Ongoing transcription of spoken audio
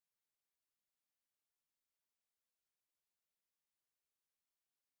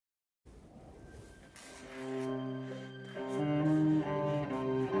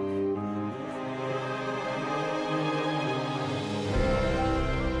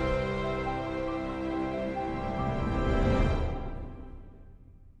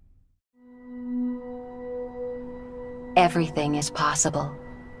Everything is possible.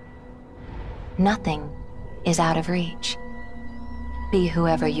 Nothing is out of reach. Be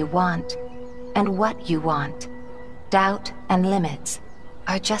whoever you want, and what you want. Doubt and limits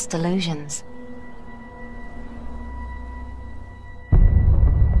are just illusions.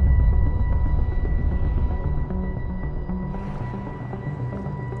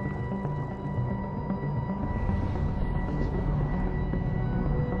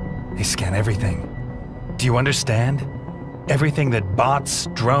 They scan everything. Do you understand? Everything that bots,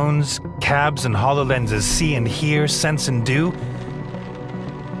 drones, cabs, and HoloLenses see and hear, sense and do?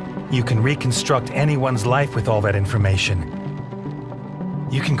 You can reconstruct anyone's life with all that information.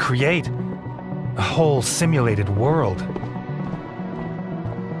 You can create a whole simulated world.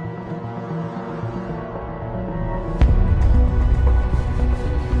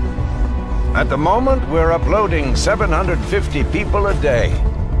 At the moment, we're uploading 750 people a day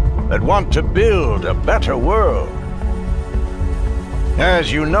that want to build a better world.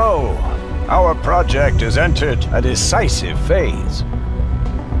 As you know, our project has entered a decisive phase.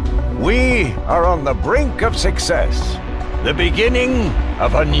 We are on the brink of success, the beginning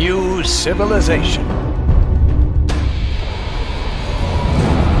of a new civilization.